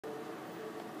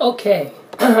Okay,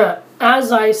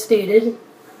 as I stated,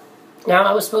 now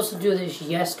I was supposed to do this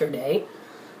yesterday.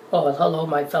 Oh, hello,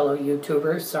 my fellow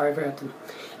YouTubers. Sorry for that.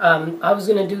 I was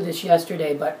going to do this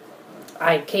yesterday, but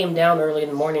I came down early in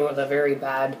the morning with a very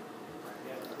bad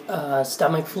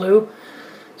stomach flu.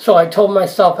 So I told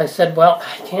myself, I said, well,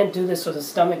 I can't do this with a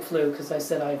stomach flu because I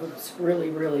said I was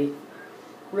really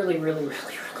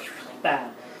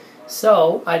bad.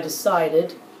 So I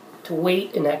decided to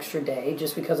wait an extra day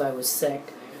just because I was sick.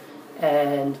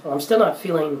 And well, I'm still not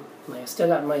feeling, I still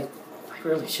got my, I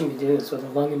really shouldn't be doing this with a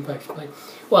lung infection. But,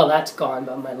 well, that's gone,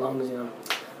 but my lungs, you know.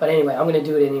 But anyway, I'm going to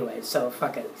do it anyway, so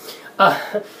fuck it.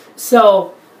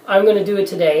 So I'm going to do it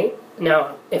today.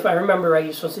 Now, if I remember right,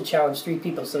 you're supposed to challenge 3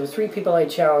 people. So the 3 people I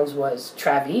challenged was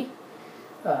taviebased,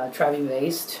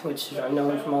 which I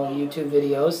know from all the YouTube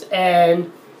videos,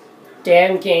 and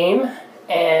Dan Game,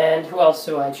 and who else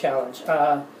do I challenge?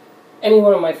 Any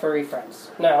one of my furry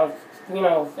friends. Now, you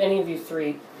know, if any of you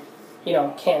 3, you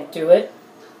know, can't do it,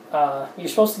 you're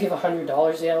supposed to give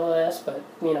 $100 the ALS, but,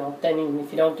 you know, then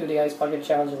if you don't do the Ice Bucket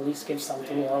Challenge, at least give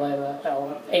something, you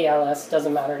know, ALS,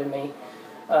 doesn't matter to me.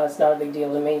 It's not a big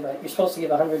deal to me, but you're supposed to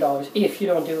give $100 if you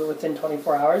don't do it within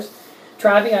 24 hours.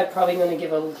 Travi, I'm probably going to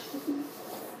give a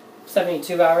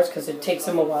 72 hours because it takes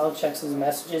him a while to check his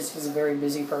messages. He's a very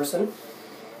busy person.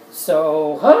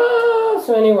 So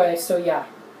anyway, so yeah.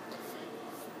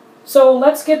 So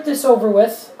let's get this over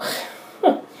with,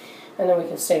 and then we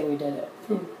can say we did it.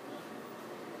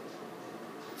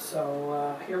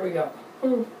 So here we go.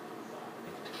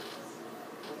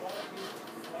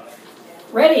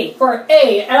 Ready for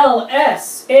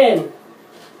ALS in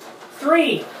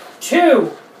 3,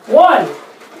 2, 1.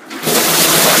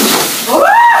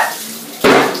 Ah!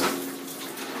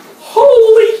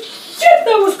 Holy shit,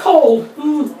 that was cold!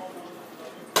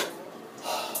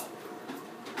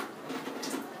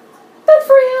 That's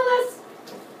for ALS.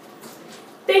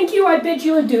 Thank you, I bid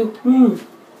you adieu.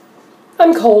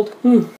 I'm cold.